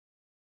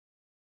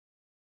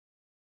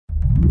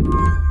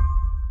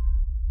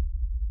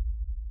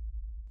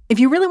If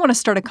you really want to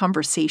start a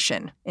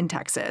conversation in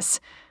Texas,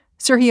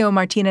 Sergio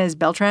Martinez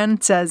Beltran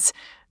says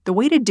the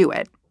way to do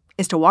it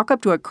is to walk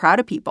up to a crowd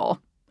of people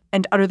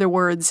and utter the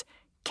words,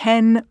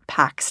 Ken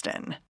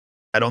Paxton.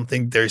 I don't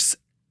think there's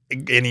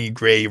any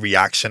gray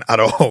reaction at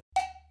all.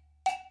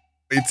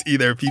 It's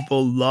either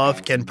people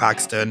love Ken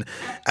Paxton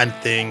and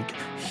think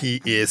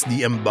he is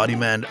the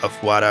embodiment of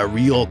what a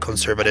real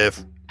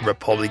conservative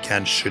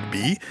Republican should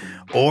be,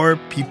 or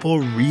people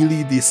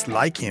really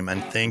dislike him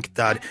and think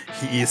that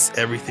he is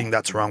everything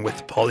that's wrong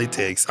with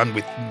politics and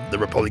with the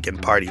Republican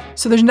Party.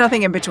 So there's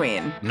nothing in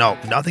between? No,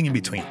 nothing in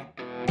between.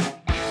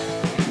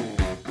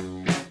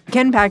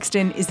 Ken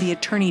Paxton is the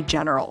Attorney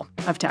General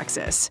of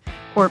Texas,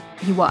 or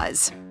he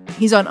was.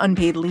 He's on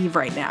unpaid leave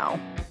right now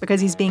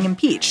because he's being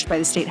impeached by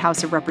the state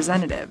House of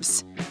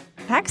Representatives.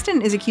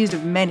 Paxton is accused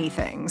of many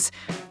things,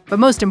 but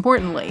most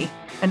importantly,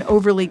 an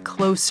overly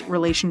close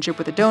relationship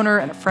with a donor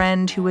and a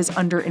friend who was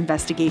under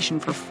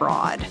investigation for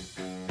fraud.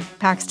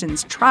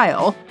 Paxton's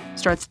trial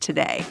starts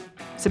today,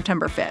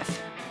 September 5th.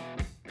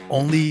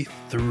 Only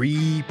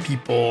 3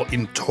 people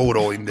in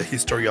total in the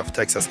history of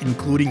Texas,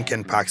 including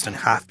Ken Paxton,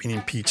 have been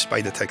impeached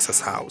by the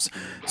Texas House.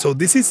 So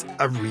this is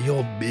a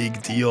real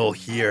big deal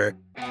here.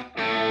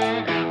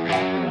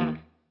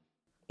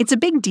 It's a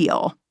big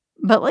deal,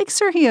 but like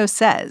Sergio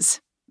says,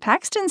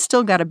 Paxton's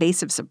still got a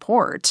base of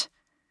support.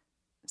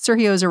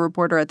 Sergio is a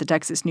reporter at the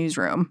Texas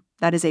Newsroom.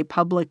 That is a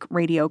public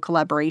radio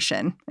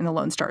collaboration in the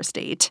Lone Star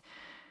State.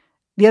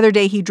 The other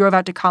day, he drove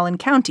out to Collin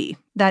County.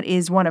 That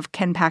is one of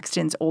Ken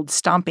Paxton's old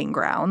stomping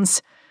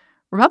grounds.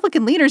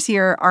 Republican leaders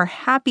here are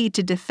happy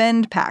to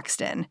defend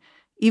Paxton,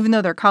 even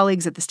though their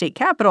colleagues at the state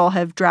capitol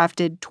have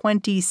drafted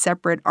 20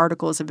 separate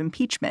articles of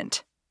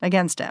impeachment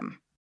against him.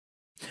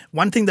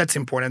 One thing that's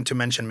important to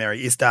mention,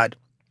 Mary, is that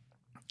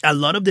a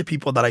lot of the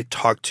people that I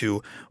talk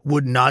to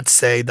would not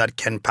say that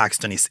Ken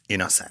Paxton is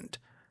innocent.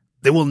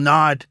 They will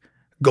not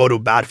go to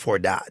bat for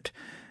that.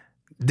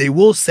 They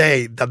will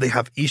say that they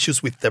have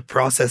issues with the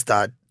process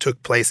that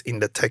took place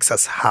in the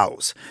Texas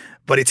House.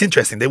 But it's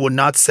interesting. They would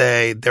not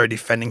say they're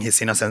defending his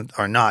innocence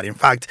or not. In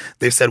fact,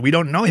 they've said, we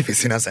don't know if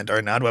he's innocent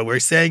or not. What we're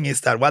saying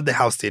is that what the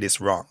House did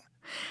is wrong.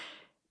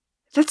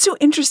 That's so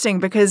interesting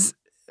because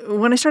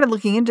when I started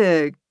looking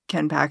into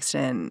Ken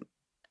Paxton,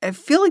 I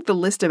feel like the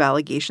list of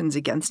allegations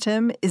against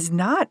him is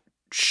not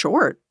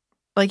short.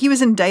 Like, he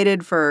was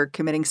indicted for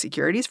committing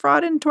securities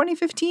fraud in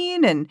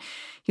 2015, and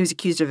he was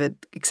accused of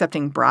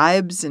accepting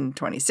bribes in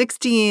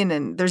 2016.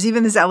 And there's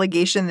even this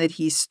allegation that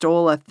he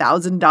stole a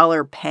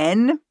 $1,000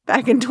 pen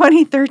back in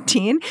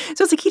 2013.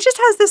 So it's like he just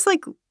has this,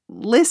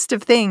 list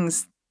of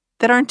things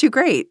that aren't too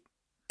great.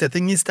 The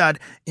thing is that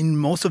in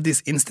most of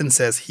these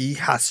instances, he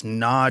has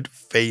not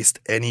faced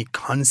any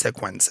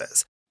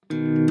consequences.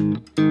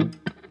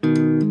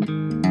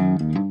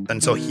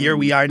 And so here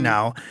we are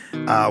now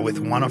with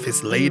one of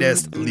his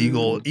latest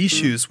legal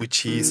issues,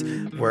 which is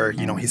where,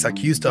 he's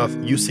accused of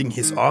using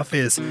his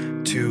office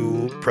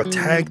to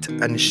protect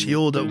and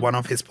shield one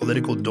of his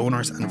political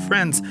donors and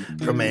friends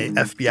from a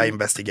FBI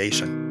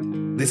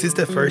investigation. This is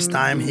the first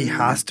time he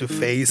has to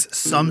face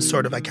some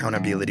sort of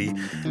accountability.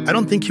 I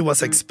don't think he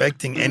was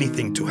expecting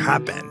anything to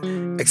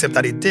happen, except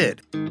that it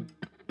did.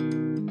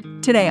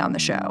 Today on the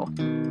show,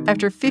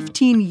 after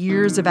 15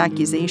 years of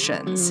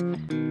accusations,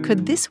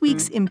 could this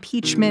week's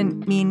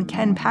impeachment mean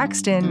Ken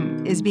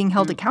Paxton is being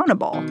held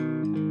accountable?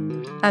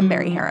 I'm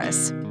Mary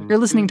Harris. You're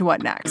listening to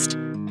What Next?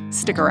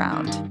 Stick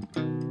around.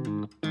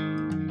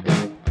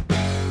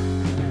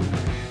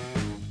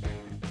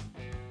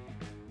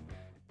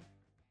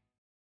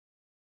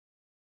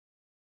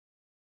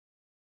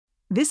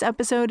 This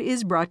episode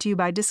is brought to you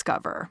by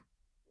Discover.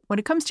 When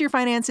it comes to your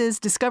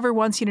finances, Discover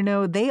wants you to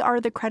know they are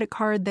the credit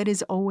card that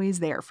is always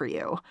there for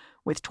you.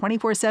 With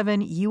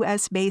 24/7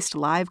 U.S.-based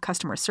live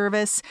customer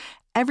service,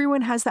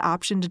 everyone has the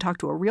option to talk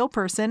to a real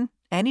person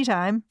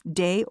anytime,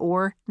 day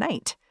or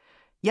night.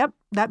 Yep,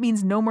 that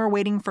means no more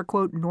waiting for,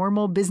 quote,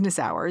 normal business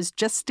hours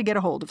just to get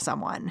a hold of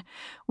someone.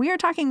 We are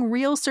talking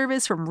real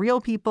service from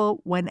real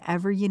people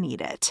whenever you need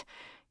it.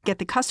 Get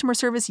the customer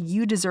service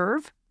you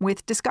deserve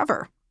with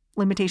Discover.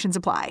 Limitations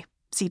apply.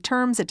 See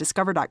terms at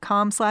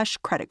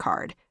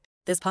discover.com/creditcard.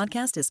 This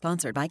podcast is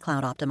sponsored by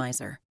Cloud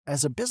Optimizer.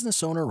 As a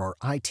business owner or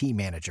IT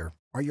manager,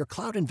 are your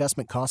cloud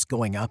investment costs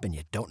going up and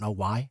you don't know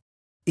why?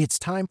 It's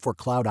time for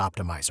Cloud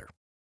Optimizer.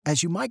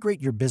 As you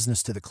migrate your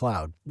business to the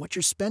cloud, what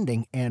you're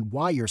spending and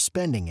why you're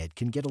spending it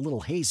can get a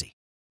little hazy.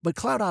 But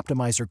Cloud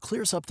Optimizer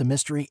clears up the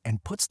mystery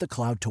and puts the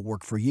cloud to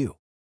work for you.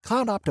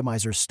 Cloud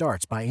Optimizer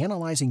starts by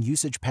analyzing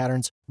usage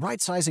patterns,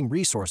 right-sizing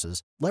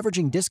resources,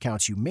 leveraging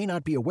discounts you may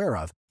not be aware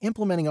of,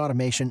 implementing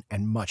automation,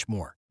 and much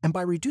more. And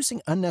by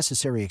reducing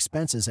unnecessary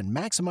expenses and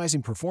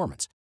maximizing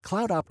performance,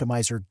 Cloud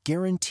Optimizer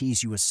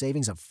guarantees you a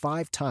savings of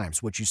 5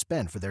 times what you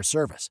spend for their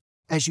service.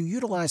 As you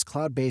utilize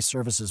cloud-based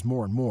services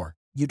more and more,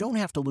 you don't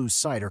have to lose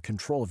sight or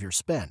control of your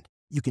spend.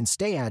 You can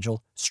stay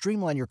agile,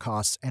 streamline your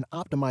costs, and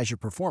optimize your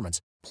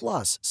performance,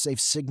 plus save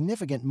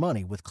significant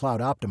money with Cloud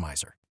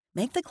Optimizer.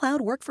 Make the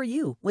cloud work for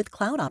you with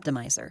Cloud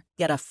Optimizer.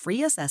 Get a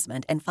free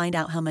assessment and find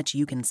out how much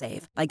you can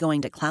save by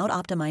going to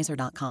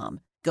cloudoptimizer.com.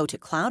 Go to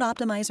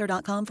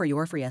cloudoptimizer.com for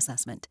your free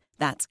assessment.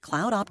 That's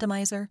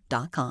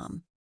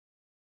cloudoptimizer.com.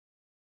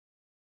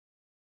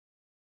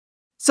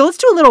 So let's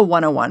do a little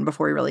 101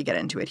 before we really get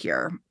into it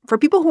here. For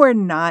people who are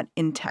not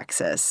in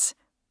Texas,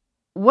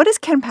 what does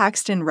Ken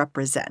Paxton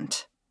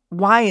represent?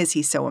 Why is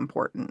he so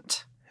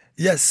important?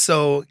 Yes,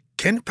 so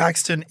Ken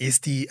Paxton is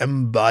the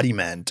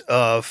embodiment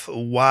of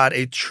what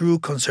a true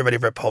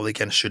conservative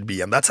Republican should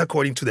be, and that's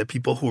according to the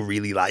people who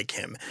really like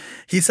him.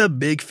 He's a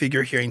big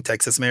figure here in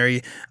Texas,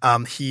 Mary.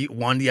 He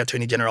won the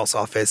Attorney General's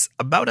office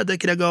about a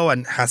decade ago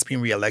and has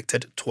been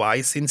reelected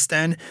twice since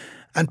then.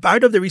 And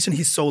part of the reason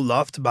he's so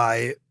loved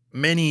by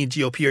many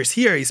GOPers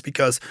here is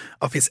because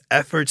of his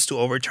efforts to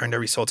overturn the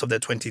results of the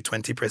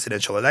 2020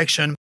 presidential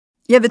election.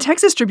 Yeah, the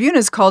Texas Tribune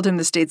has called him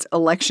the state's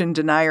election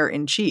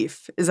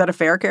denier-in-chief. Is that a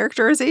fair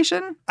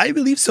characterization? I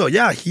believe so,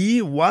 yeah.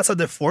 He was at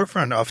the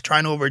forefront of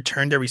trying to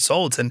overturn the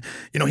results. And,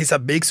 he's a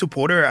big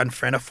supporter and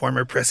friend of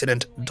former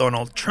President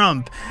Donald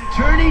Trump.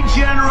 Attorney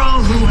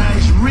General who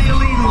has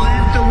really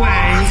led the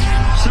way,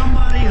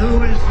 somebody who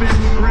has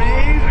been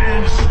brave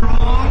and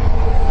strong,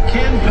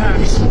 Ken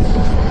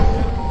Paxton.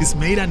 He's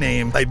made a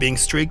name by being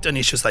strict on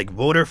issues like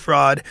voter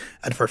fraud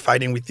and for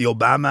fighting with the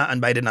Obama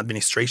and Biden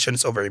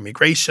administrations over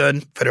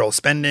immigration, federal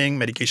spending,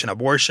 medication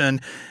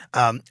abortion.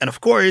 And of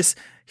course,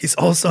 he's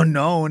also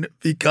known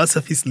because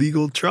of his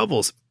legal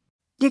troubles.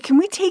 Yeah, can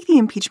we take the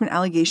impeachment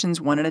allegations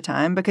one at a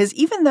time? Because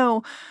even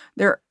though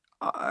there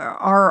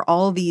are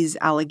all these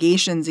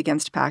allegations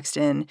against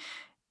Paxton,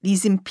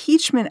 these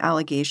impeachment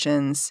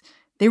allegations,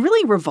 they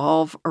really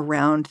revolve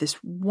around this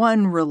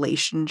one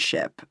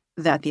relationship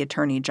that the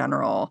Attorney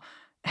General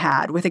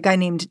had with a guy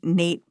named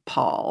Nate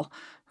Paul,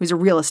 who's a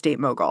real estate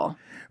mogul.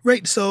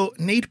 Right. So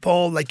Nate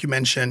Paul, like you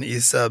mentioned,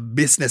 is a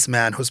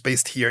businessman who's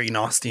based here in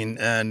Austin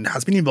and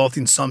has been involved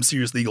in some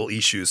serious legal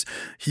issues.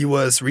 He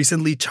was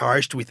recently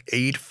charged with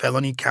 8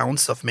 felony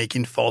counts of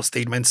making false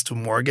statements to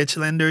mortgage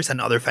lenders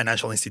and other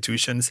financial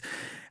institutions.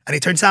 And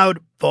it turns out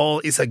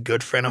Paul is a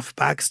good friend of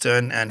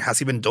Paxton and has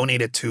even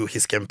donated to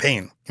his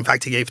campaign. In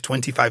fact, he gave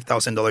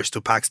 $25,000 to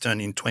Paxton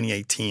in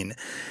 2018.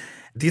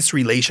 This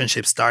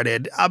relationship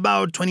started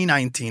about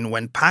 2019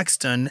 when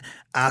Paxton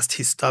asked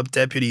his top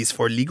deputies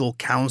for legal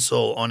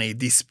counsel on a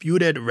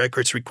disputed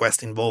records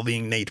request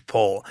involving Nate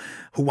Paul,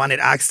 who wanted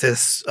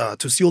access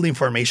to sealed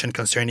information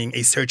concerning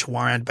a search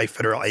warrant by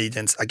federal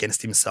agents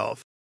against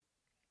himself.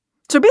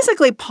 So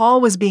basically, Paul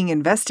was being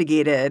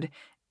investigated,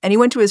 and he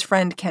went to his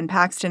friend Ken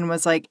Paxton and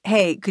was like,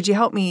 hey, could you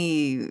help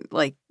me,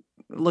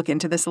 look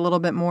into this a little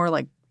bit more,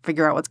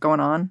 figure out what's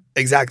going on?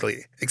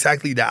 Exactly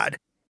that.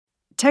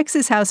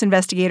 Texas House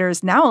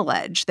investigators now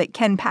allege that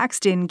Ken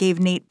Paxton gave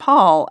Nate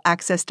Paul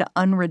access to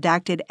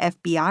unredacted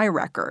FBI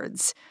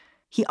records.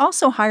 He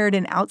also hired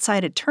an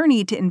outside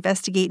attorney to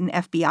investigate an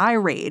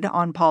FBI raid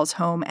on Paul's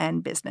home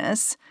and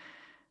business.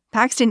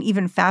 Paxton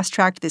even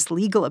fast-tracked this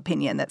legal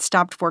opinion that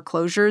stopped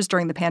foreclosures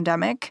during the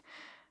pandemic.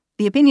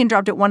 The opinion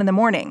dropped at 1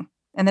 a.m,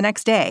 and the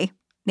next day,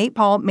 Nate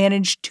Paul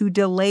managed to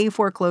delay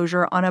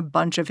foreclosure on a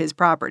bunch of his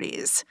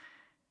properties.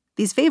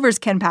 These favors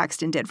Ken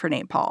Paxton did for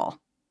Nate Paul,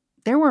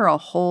 there were a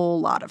whole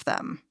lot of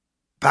them.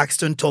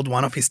 Paxton told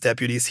one of his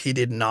deputies he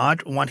did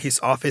not want his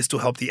office to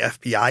help the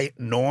FBI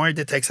nor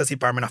the Texas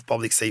Department of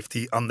Public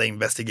Safety on the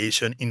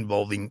investigation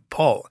involving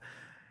Paul.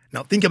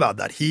 Now, think about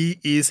that. He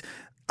is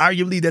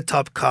arguably the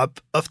top cop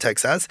of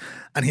Texas,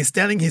 and he's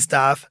telling his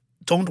staff,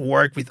 don't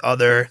work with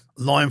other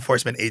law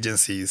enforcement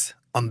agencies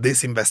on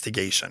this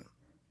investigation.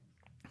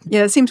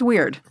 Yeah, it seems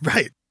weird.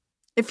 Right.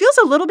 It feels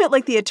a little bit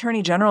like the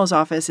Attorney General's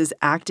office is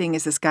acting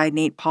as this guy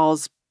Nate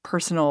Paul's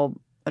personal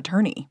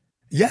attorney.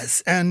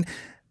 Yes, and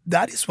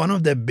that is one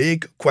of the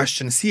big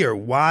questions here.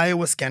 Why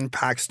was Ken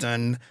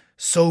Paxton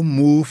so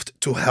moved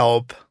to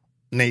help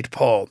Nate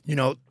Paul?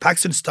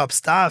 Paxton's top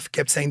staff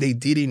kept saying they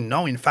didn't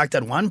know. In fact,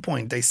 at one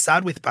point, they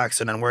sat with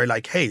Paxton and were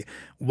like, hey,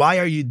 why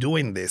are you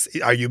doing this?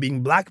 Are you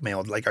being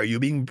blackmailed? Are you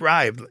being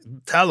bribed?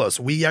 Tell us.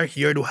 We are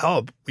here to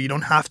help. We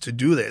don't have to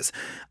do this.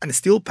 And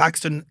still,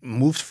 Paxton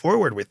moved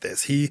forward with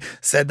this. He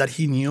said that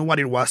he knew what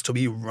it was to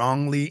be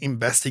wrongly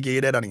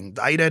investigated and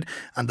indicted,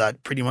 and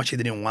that pretty much he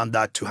didn't want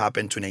that to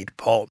happen to Nate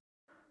Paul.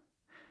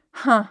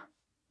 Huh.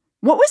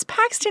 What was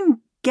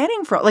Paxton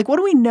getting from? What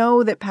do we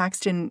know that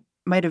Paxton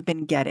might have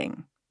been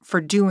getting for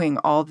doing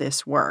all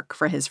this work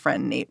for his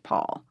friend Nate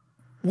Paul?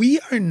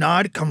 We are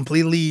not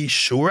completely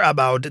sure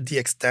about the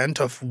extent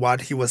of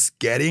what he was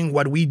getting.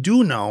 What we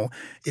do know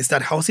is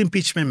that House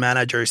impeachment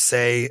managers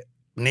say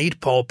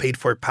Nate Paul paid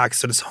for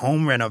Paxton's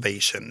home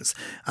renovations,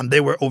 and they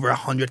were over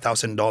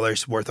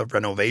 $100,000 worth of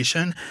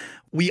renovation.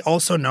 We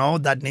also know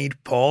that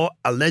Nate Paul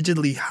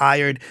allegedly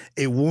hired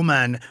a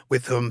woman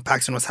with whom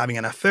Paxton was having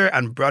an affair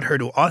and brought her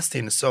to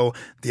Austin, so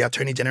the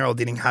Attorney General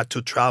didn't have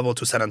to travel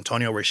to San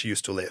Antonio where she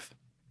used to live.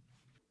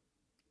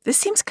 This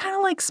seems kind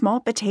of like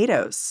small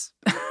potatoes.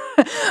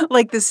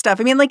 This stuff.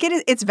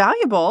 It's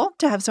valuable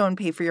to have someone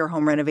pay for your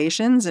home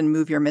renovations and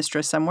move your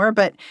mistress somewhere,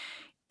 but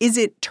is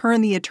it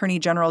turn the Attorney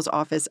General's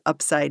office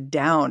upside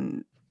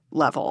down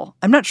level?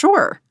 I'm not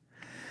sure.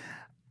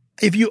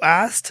 If you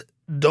asked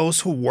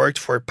those who worked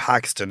for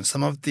Paxton,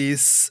 some of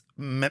these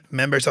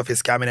members of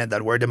his cabinet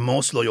that were the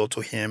most loyal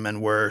to him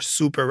and are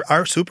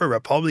super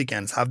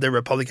Republicans, have their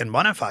Republican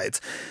bona fides,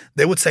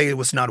 they would say it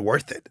was not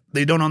worth it.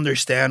 They don't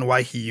understand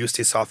why he used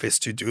his office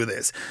to do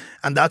this.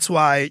 And that's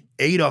why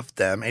eight of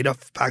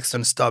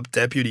Paxton's top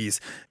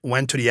deputies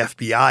went to the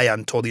FBI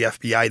and told the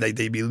FBI that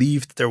they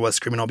believed there was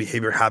criminal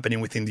behavior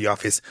happening within the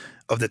office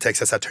of the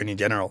Texas Attorney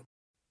General.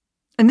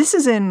 And this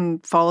is in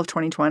fall of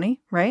 2020,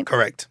 right?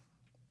 Correct.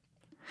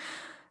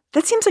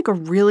 That seems like a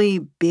really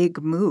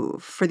big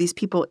move for these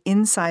people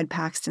inside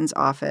Paxton's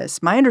office.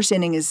 My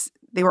understanding is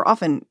they were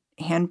often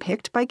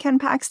handpicked by Ken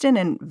Paxton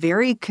and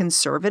very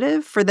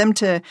conservative. For them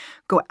to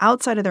go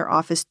outside of their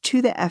office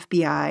to the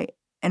FBI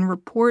and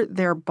report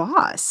their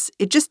boss,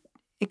 it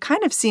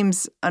kind of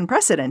seems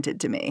unprecedented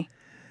to me.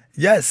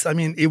 Yes, I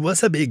mean, it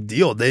was a big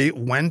deal. They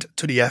went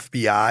to the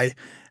FBI,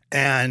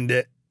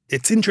 and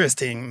it's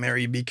interesting,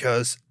 Mary,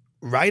 because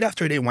right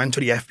after they went to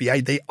the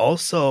FBI, they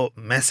also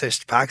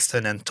messaged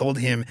Paxton and told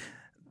him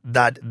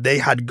that they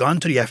had gone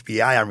to the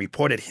FBI and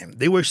reported him.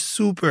 They were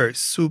super,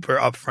 super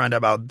upfront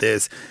about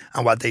this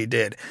and what they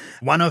did.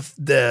 One of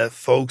the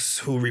folks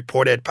who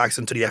reported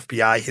Paxton to the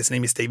FBI, his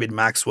name is David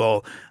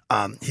Maxwell.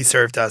 He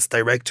served as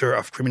Director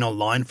of Criminal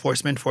Law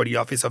Enforcement for the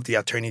Office of the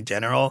Attorney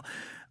General.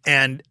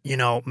 And,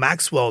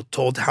 Maxwell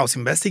told House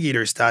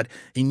investigators that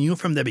he knew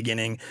from the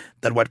beginning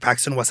that what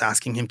Paxton was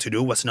asking him to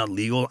do was not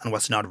legal and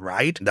was not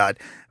right, that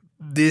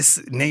this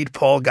Nate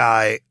Paul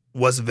guy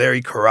was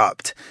very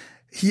corrupt.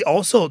 He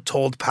also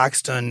told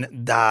Paxton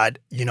that,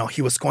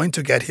 he was going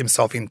to get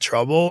himself in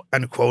trouble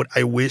and, quote,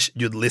 "I wish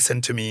you'd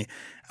listen to me."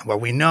 And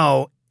what we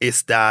know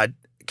is that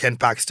Ken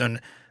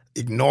Paxton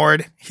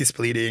ignored his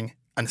pleading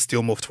and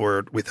still moved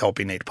forward with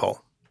helping Nate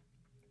Paul.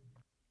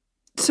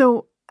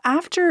 So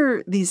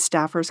after these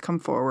staffers come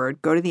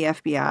forward, go to the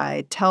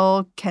FBI,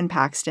 tell Ken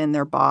Paxton,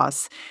 their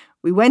boss,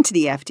 we went to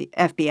the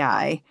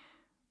FBI,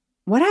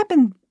 what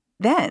happened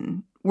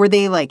then? Were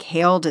they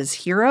hailed as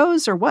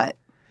heroes or what?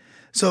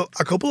 So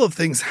a couple of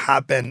things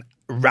happened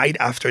right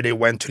after they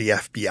went to the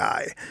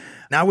FBI.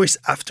 Hours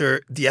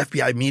after the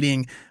FBI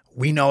meeting,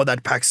 we know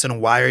that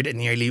Paxton wired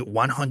nearly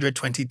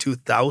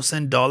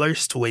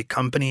 $122,000 to a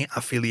company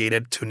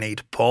affiliated to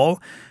Nate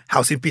Paul.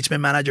 House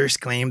impeachment managers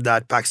claimed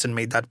that Paxton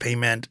made that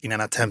payment in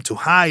an attempt to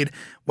hide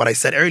what I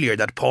said earlier,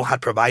 that Paul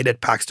had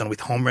provided Paxton with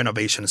home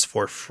renovations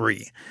for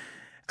free.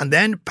 And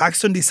then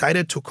Paxton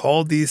decided to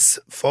call these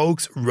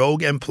folks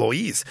rogue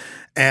employees.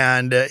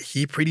 And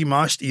he pretty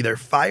much either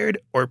fired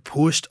or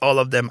pushed all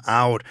of them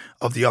out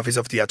of the Office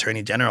of the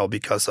Attorney General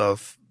because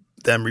of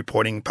them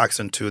reporting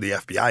Paxton to the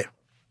FBI.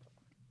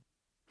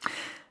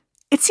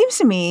 It seems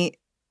to me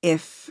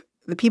if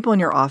the people in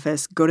your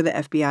office go to the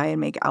FBI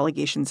and make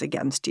allegations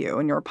against you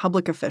and you're a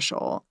public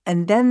official,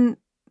 and then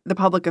the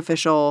public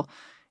official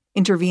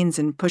intervenes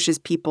and pushes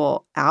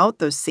people out,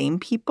 those same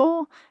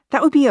people,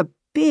 that would be a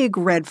big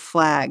red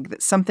flag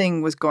that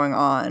something was going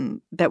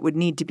on that would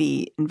need to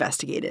be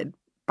investigated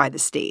by the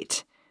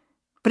state.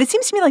 But it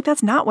seems to me like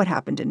that's not what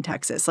happened in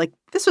Texas.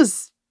 This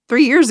was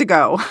 3 years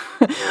ago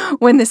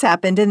when this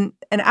happened. And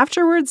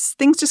afterwards,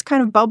 things just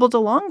kind of bubbled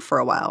along for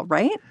a while,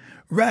 right?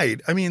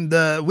 Right. I mean,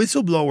 the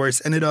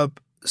whistleblowers ended up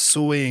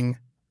suing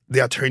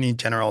the Attorney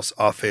General's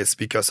office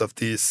because of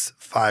these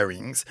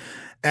firings.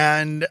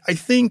 And I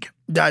think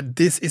that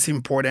this is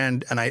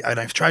important, and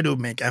I've tried to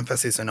make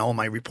emphasis in all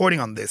my reporting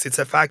on this. It's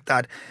the fact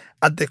that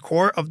at the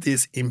core of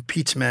this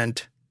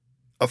impeachment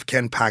of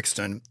Ken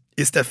Paxton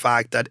is the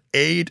fact that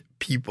 8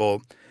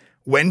 people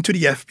went to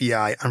the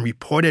FBI and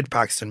reported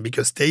Paxton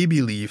because they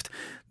believed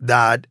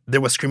that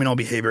there was criminal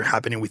behavior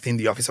happening within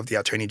the Office of the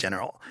Attorney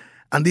General.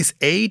 And these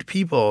 8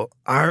 people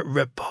are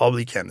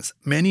Republicans,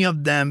 many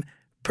of them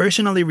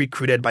personally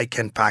recruited by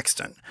Ken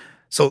Paxton.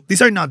 So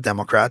these are not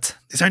Democrats.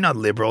 These are not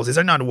liberals. These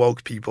are not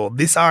woke people.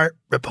 These are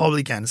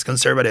Republicans,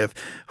 conservative,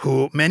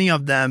 who many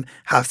of them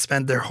have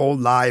spent their whole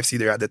lives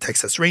either at the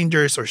Texas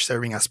Rangers or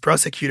serving as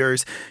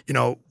prosecutors,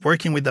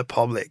 working with the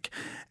public.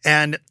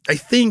 And I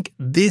think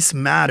this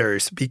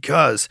matters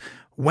because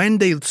when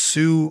they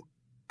sue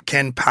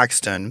Ken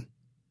Paxton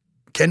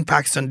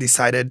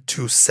decided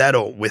to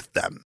settle with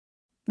them.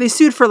 They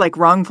sued for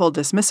wrongful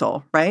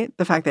dismissal, right?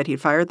 The fact that he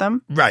fired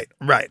them? Right.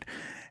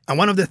 And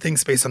one of the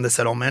things based on the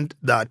settlement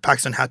that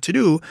Paxton had to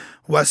do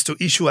was to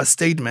issue a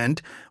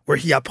statement where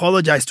he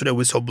apologized to the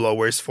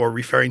whistleblowers for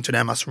referring to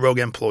them as rogue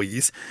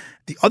employees.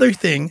 The other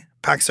thing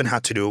Paxton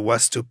had to do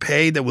was to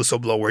pay the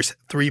whistleblowers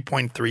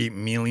 $3.3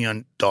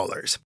 million.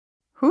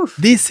 Oof.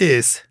 This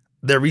is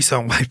the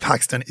reason why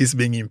Paxton is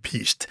being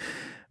impeached.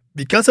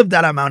 Because of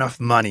that amount of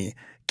money,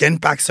 Ken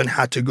Paxton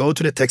had to go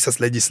to the Texas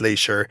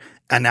legislature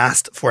and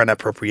ask for an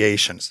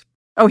appropriations.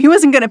 Oh, he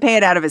wasn't going to pay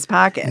it out of his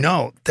pocket.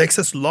 No,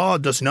 Texas law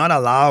does not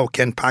allow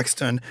Ken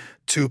Paxton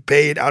to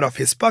pay it out of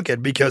his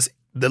pocket because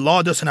the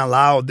law doesn't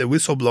allow the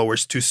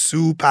whistleblowers to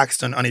sue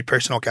Paxton on a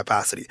personal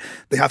capacity.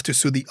 They have to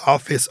sue the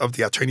Office of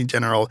the Attorney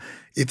General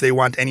if they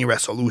want any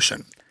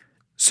resolution.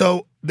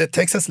 So the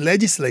Texas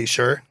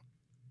legislature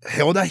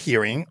held a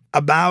hearing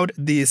about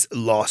this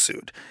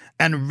lawsuit.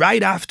 And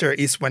right after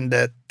is when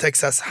the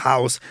Texas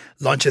House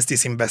launches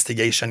this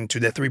investigation to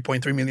the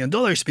 $3.3 million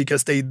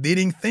because they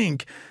didn't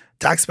think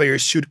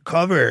taxpayers should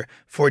cover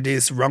for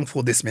this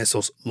wrongful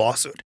dismissals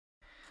lawsuit.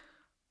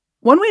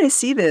 One way to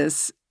see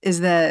this is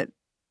that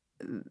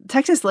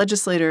Texas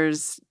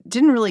legislators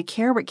didn't really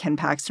care what Ken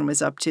Paxton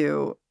was up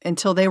to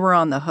until they were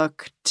on the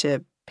hook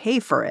to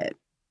pay for it.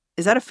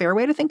 Is that a fair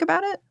way to think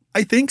about it?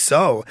 I think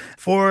so.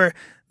 For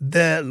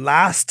the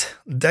last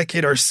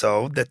decade or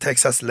so, the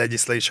Texas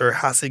legislature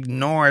has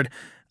ignored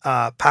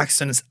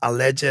Paxton's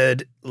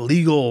alleged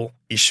legal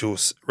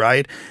issues,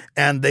 right?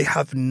 And they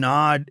have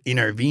not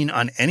intervened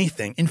on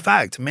anything. In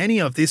fact, many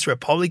of these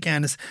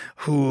Republicans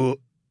who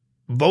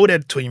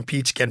voted to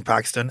impeach Ken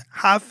Paxton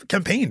have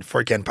campaigned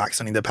for Ken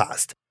Paxton in the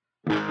past.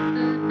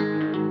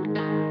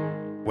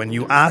 When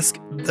you ask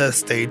the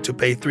state to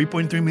pay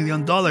 $3.3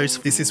 million,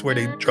 this is where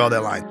they draw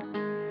the line.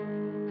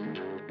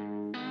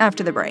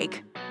 After the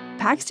break,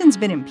 Paxton's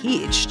been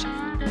impeached,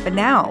 but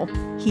now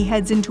he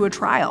heads into a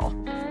trial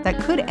that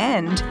could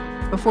end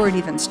before it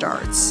even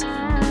starts.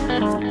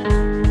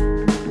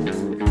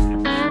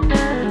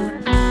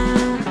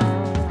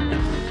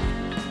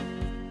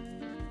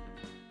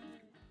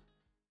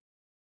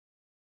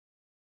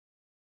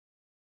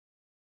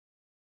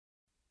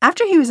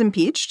 After he was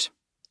impeached,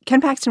 Ken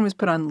Paxton was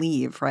put on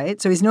leave,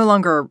 right? So he's no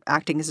longer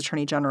acting as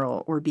Attorney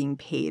General or being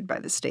paid by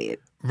the state.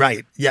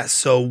 Right. Yes.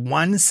 So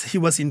once he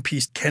was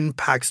impeached, Ken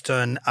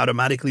Paxton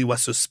automatically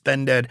was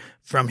suspended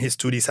from his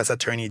duties as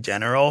Attorney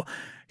General.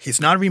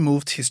 He's not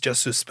removed. He's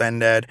just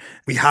suspended.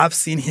 We have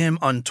seen him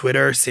on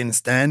Twitter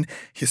since then.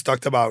 He's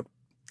talked about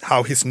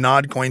how he's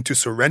not going to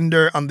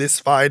surrender on this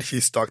fight.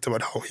 He's talked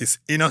about how he's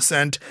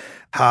innocent,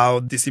 how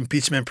this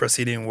impeachment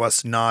proceeding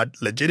was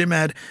not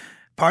legitimate.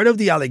 Part of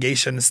the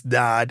allegations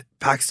that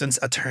Paxton's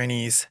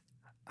attorneys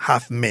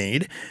have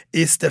made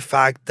is the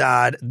fact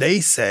that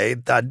they say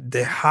that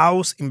the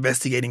House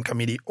Investigating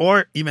Committee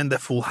or even the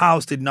full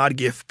House did not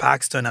give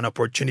Paxton an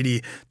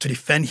opportunity to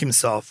defend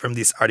himself from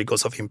these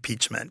articles of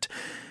impeachment.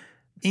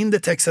 In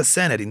the Texas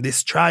Senate, in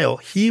this trial,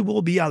 he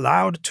will be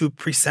allowed to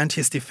present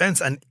his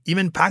defense, and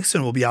even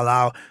Paxton will be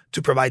allowed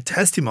to provide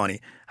testimony.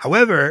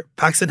 However,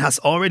 Paxton has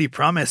already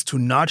promised to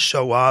not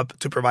show up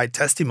to provide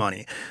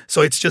testimony.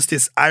 So it's just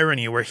this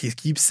irony where he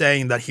keeps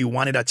saying that he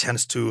wanted a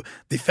chance to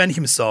defend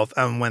himself,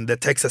 and when the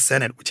Texas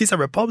Senate, which is a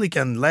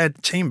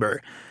Republican-led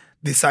chamber,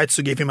 decides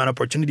to give him an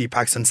opportunity,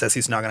 Paxton says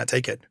he's not going to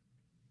take it.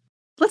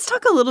 Let's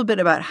talk a little bit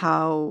about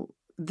how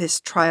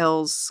this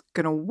trial's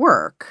going to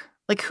work.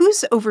 Like,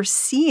 who's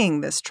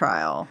overseeing this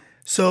trial?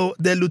 So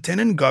the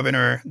Lieutenant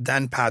Governor,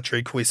 Dan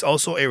Patrick, who is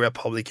also a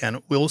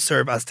Republican, will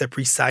serve as the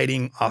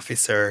presiding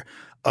officer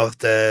of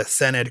the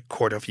Senate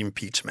Court of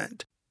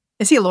Impeachment.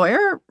 Is he a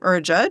lawyer or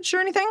a judge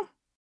or anything?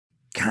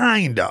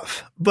 Kind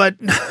of, but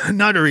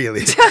not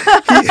really.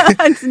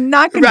 It's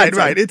not convincing.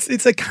 Right.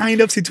 It's a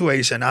kind of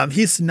situation.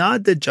 He's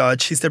not the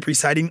judge. He's the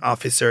presiding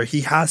officer.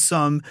 He has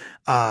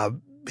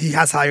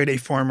hired a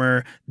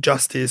former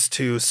justice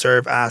to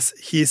serve as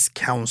his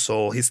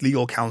counsel, his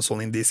legal counsel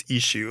in this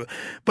issue.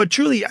 But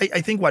truly, I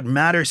think what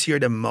matters here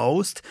the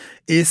most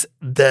is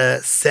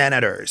the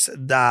senators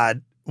that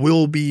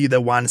will be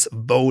the ones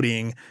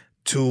voting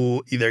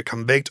to either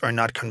convict or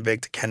not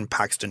convict Ken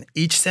Paxton.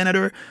 Each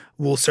senator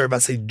will serve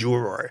as a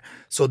juror.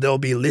 So they'll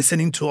be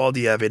listening to all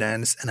the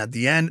evidence, and at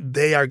the end,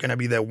 they are going to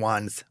be the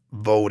ones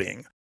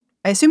voting.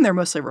 I assume they're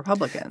mostly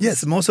Republicans.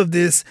 Yes, most of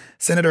these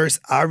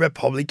senators are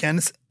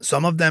Republicans.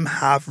 Some of them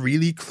have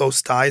really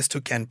close ties to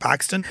Ken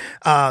Paxton.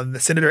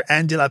 Senator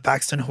Angela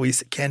Paxton, who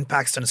is Ken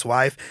Paxton's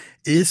wife,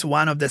 is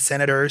one of the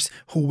senators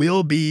who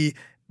will be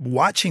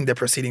watching the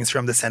proceedings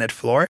from the Senate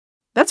floor.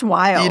 That's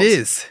wild. It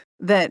is.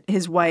 That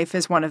his wife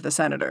is one of the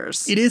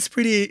senators. It is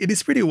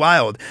pretty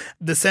wild.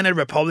 The Senate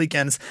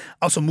Republicans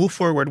also move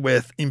forward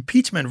with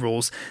impeachment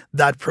rules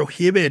that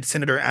prohibit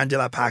Senator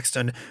Angela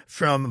Paxton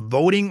from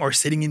voting or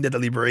sitting in the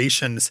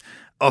deliberations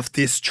of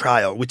this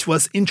trial, which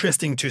was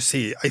interesting to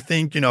see. I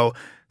think,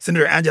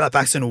 Senator Angela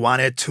Paxton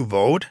wanted to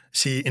vote.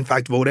 She, in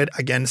fact, voted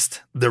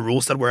against the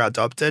rules that were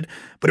adopted.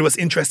 But it was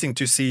interesting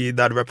to see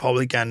that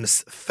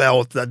Republicans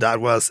felt that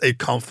that was a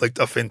conflict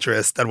of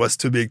interest that was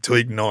too big to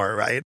ignore,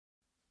 right?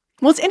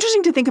 Well, it's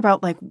interesting to think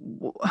about,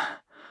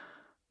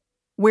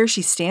 where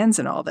she stands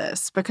in all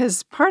this,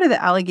 because part of the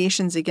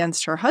allegations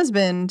against her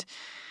husband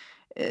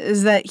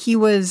is that he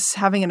was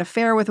having an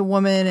affair with a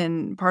woman,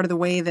 and part of the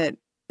way that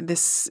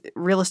this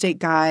real estate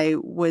guy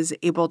was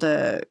able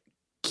to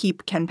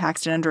keep Ken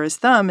Paxton under his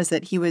thumb is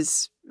that he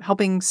was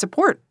helping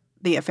support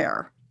the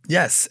affair.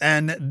 Yes,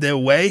 and the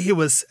way he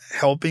was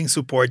helping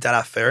support that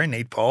affair,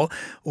 Nate Paul,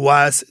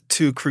 was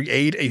to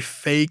create a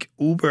fake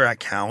Uber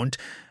account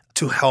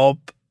to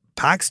help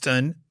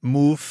Paxton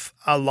move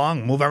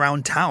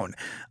around town.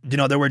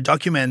 There were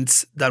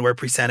documents that were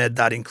presented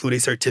that include a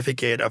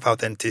certificate of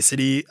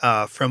authenticity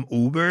from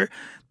Uber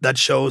that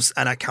shows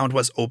an account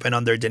was open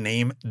under the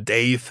name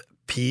Dave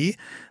P.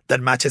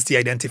 that matches the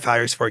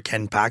identifiers for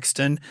Ken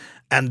Paxton.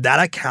 And that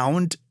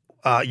account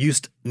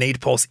used Nate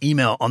Paul's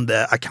email on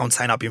the account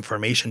sign-up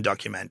information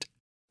document.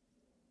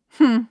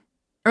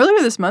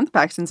 Earlier this month,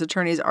 Paxton's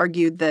attorneys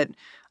argued that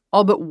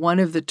all but one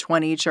of the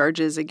 20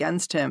 charges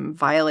against him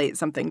violate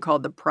something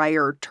called the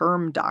prior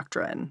term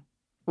doctrine.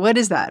 What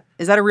is that?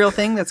 Is that a real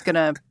thing that's going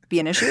to be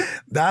an issue?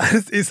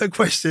 That is a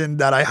question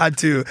that I had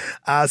to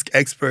ask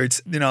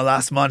experts,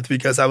 last month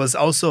because I was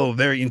also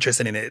very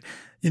interested in it.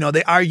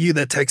 They argue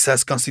the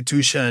Texas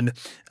Constitution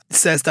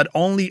says that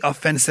only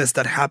offenses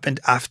that happened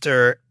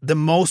after the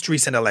most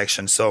recent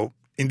election, so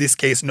in this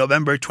case,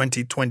 November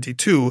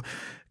 2022,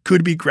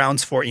 could be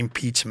grounds for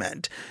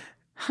impeachment.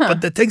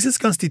 But the Texas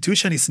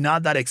Constitution is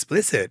not that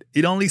explicit.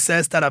 It only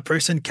says that a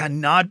person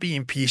cannot be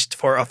impeached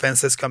for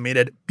offenses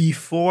committed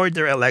before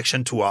their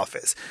election to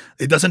office.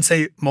 It doesn't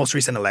say most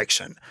recent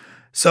election.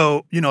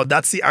 So,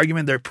 that's the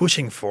argument they're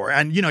pushing for.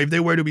 And, if they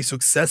were to be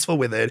successful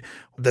with it,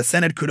 the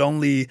Senate could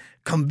only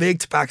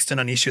convict Paxton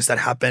on issues that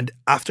happened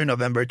after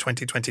November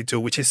 2022,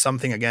 which is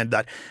something, again,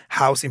 that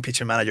House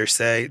impeachment managers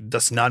say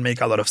does not make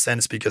a lot of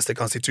sense because the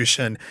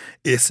Constitution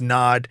is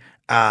not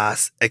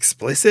as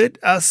explicit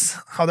as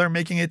how they're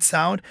making it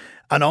sound.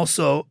 And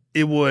also,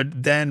 it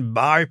would then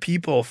bar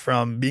people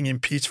from being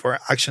impeached for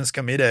actions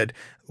committed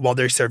while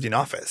they're served in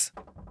office.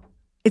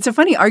 It's a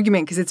funny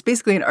argument because it's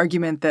basically an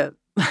argument that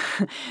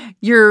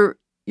your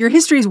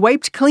history is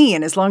wiped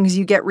clean as long as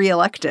you get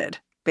reelected,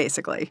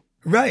 basically.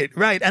 Right.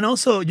 And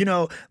also,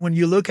 when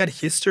you look at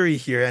history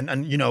here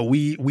and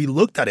we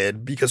looked at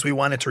it because we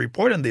wanted to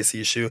report on this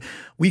issue,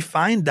 we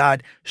find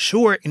that,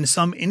 sure, in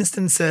some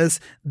instances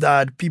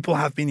that people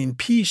have been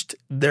impeached,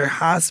 there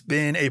has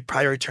been a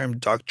prior term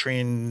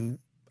doctrine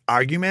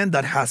argument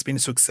that has been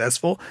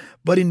successful,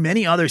 but in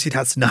many others, it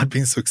has not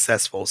been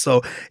successful.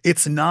 So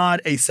it's not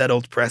a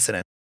settled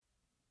precedent.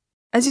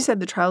 As you said,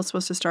 the trial is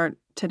supposed to start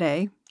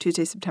today,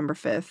 Tuesday, September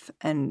 5th.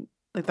 And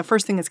the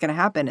first thing that's going to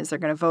happen is they're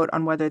going to vote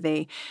on whether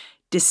they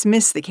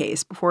dismiss the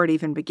case before it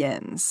even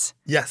begins.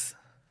 Yes.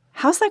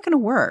 How's that going to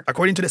work?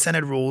 According to the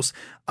Senate rules,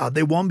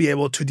 they won't be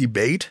able to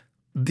debate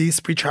these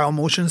pretrial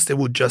motions. They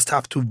will just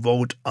have to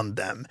vote on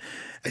them.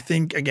 I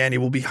think, again, it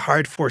will be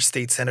hard for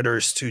state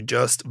senators to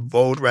just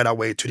vote right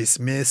away to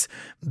dismiss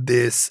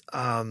these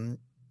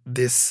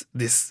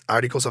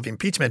articles of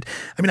impeachment.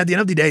 I mean, at the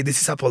end of the day,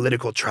 this is a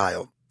political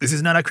trial. This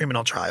is not a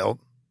criminal trial.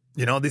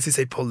 This is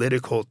a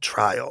political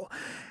trial.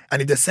 And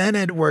if the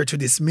Senate were to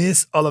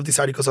dismiss all of these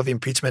articles of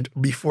impeachment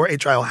before a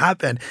trial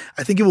happened,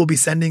 I think it will be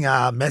sending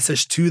a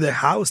message to the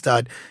House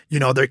that,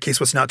 their case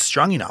was not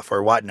strong enough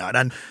or whatnot.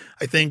 And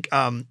I think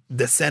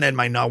the Senate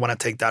might not want to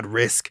take that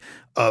risk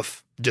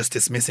of just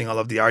dismissing all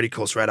of the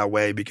articles right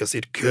away because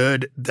it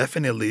could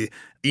definitely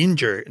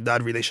injure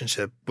that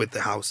relationship with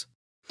the House.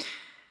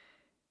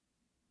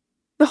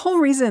 The whole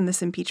reason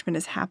this impeachment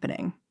is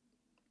happening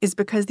is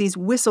because these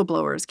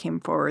whistleblowers came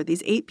forward,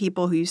 these 8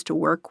 people who used to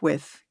work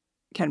with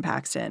Ken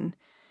Paxton.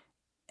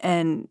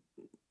 And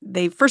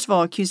they, first of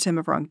all, accused him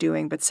of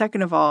wrongdoing. But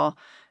second of all,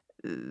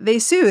 they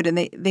sued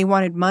and they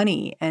wanted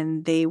money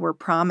and they were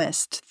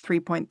promised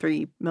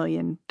 $3.3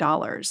 million.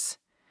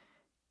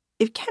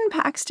 If Ken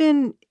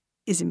Paxton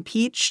is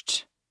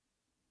impeached,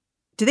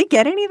 do they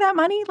get any of that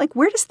money?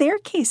 Where does their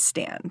case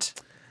stand?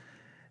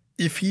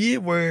 If he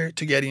were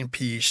to get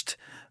impeached,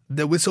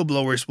 the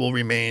whistleblowers will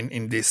remain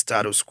in this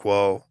status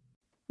quo.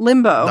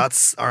 Limbo.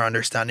 That's our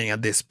understanding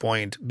at this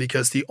point,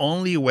 because the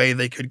only way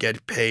they could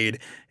get paid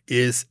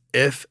is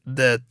if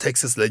the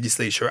Texas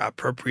legislature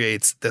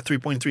appropriates the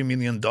 $3.3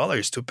 million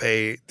to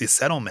pay the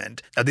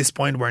settlement. At this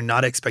point, we're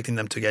not expecting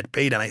them to get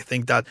paid. And I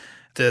think that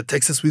the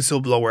Texas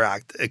Whistleblower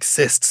Act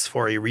exists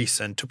for a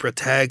reason, to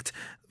protect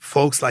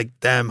folks like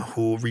them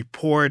who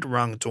report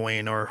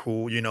wrongdoing or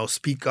who,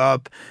 speak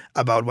up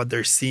about what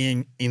they're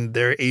seeing in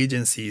their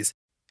agencies.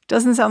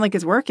 Doesn't sound like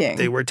it's working.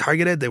 They were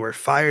targeted, they were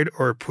fired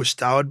or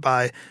pushed out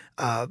by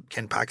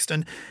Ken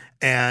Paxton,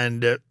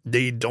 and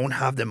they don't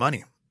have the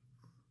money.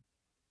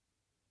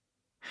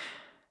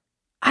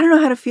 I don't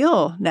know how to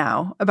feel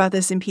now about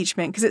this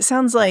impeachment because it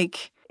sounds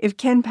like if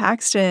Ken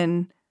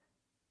Paxton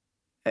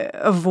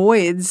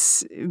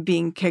avoids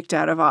being kicked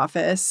out of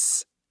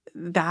office,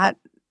 that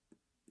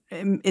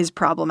is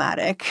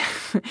problematic,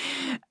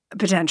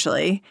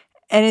 potentially.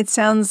 And it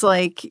sounds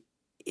like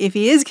if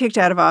he is kicked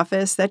out of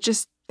office, that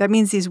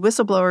means these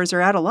whistleblowers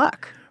are out of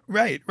luck.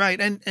 Right.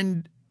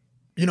 And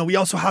we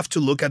also have to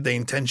look at the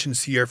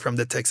intentions here from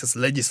the Texas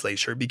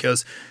legislature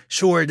because,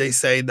 sure, they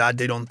say that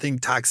they don't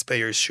think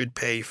taxpayers should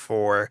pay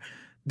for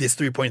this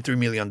 $3.3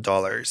 million.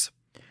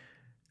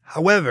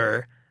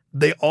 However,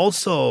 they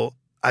also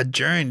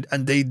adjourned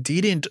and they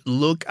didn't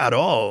look at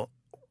all,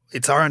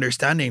 it's our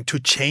understanding, to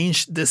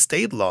change the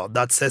state law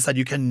that says that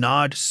you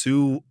cannot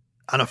sue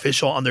an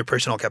official under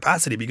personal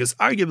capacity because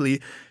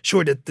arguably,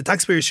 sure, the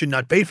taxpayers should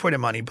not pay for the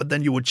money, but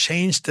then you would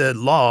change the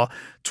law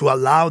to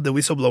allow the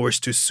whistleblowers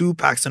to sue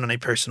Paxton on a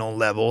personal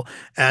level,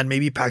 and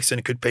maybe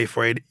Paxton could pay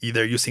for it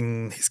either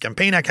using his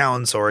campaign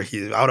accounts or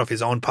out of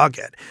his own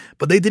pocket.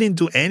 But they didn't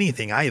do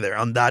anything either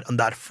on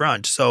that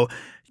front. So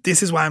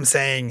this is why I'm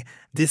saying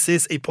this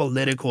is a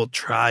political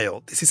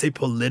trial. This is a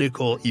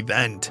political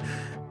event.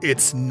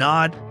 It's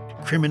not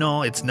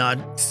criminal, it's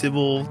not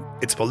civil,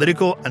 it's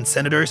political, and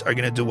senators are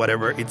going to do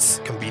whatever it's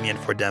convenient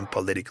for them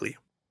politically.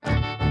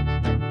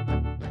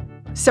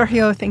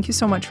 Sergio, thank you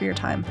so much for your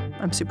time.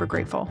 I'm super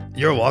grateful.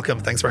 You're welcome.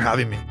 Thanks for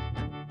having me.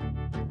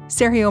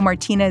 Sergio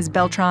Martinez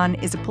Beltran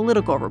is a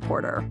political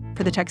reporter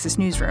for the Texas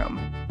Newsroom,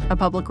 a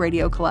public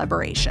radio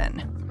collaboration.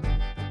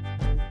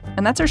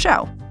 And that's our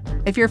show.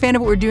 If you're a fan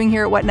of what we're doing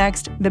here at What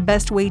Next, the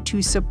best way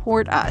to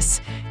support us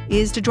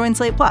is to join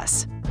Slate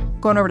Plus.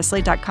 Go on over to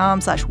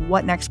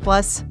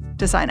slate.com/whatnextplus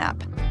to sign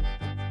up.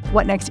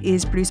 What Next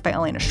is produced by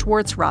Elena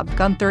Schwartz, Rob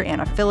Gunther,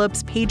 Anna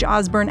Phillips, Paige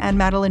Osborne, and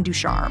Madeline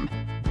Ducharme.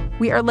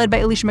 We are led by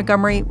Alicia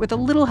Montgomery with a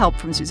little help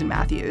from Susan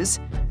Matthews.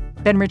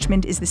 Ben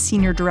Richmond is the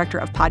Senior Director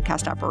of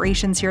Podcast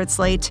Operations here at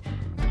Slate.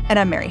 And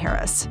I'm Mary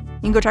Harris. You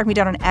can go track me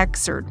down on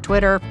X or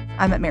Twitter.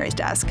 I'm at Mary's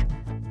desk.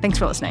 Thanks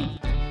for listening.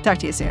 Talk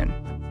to you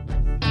soon.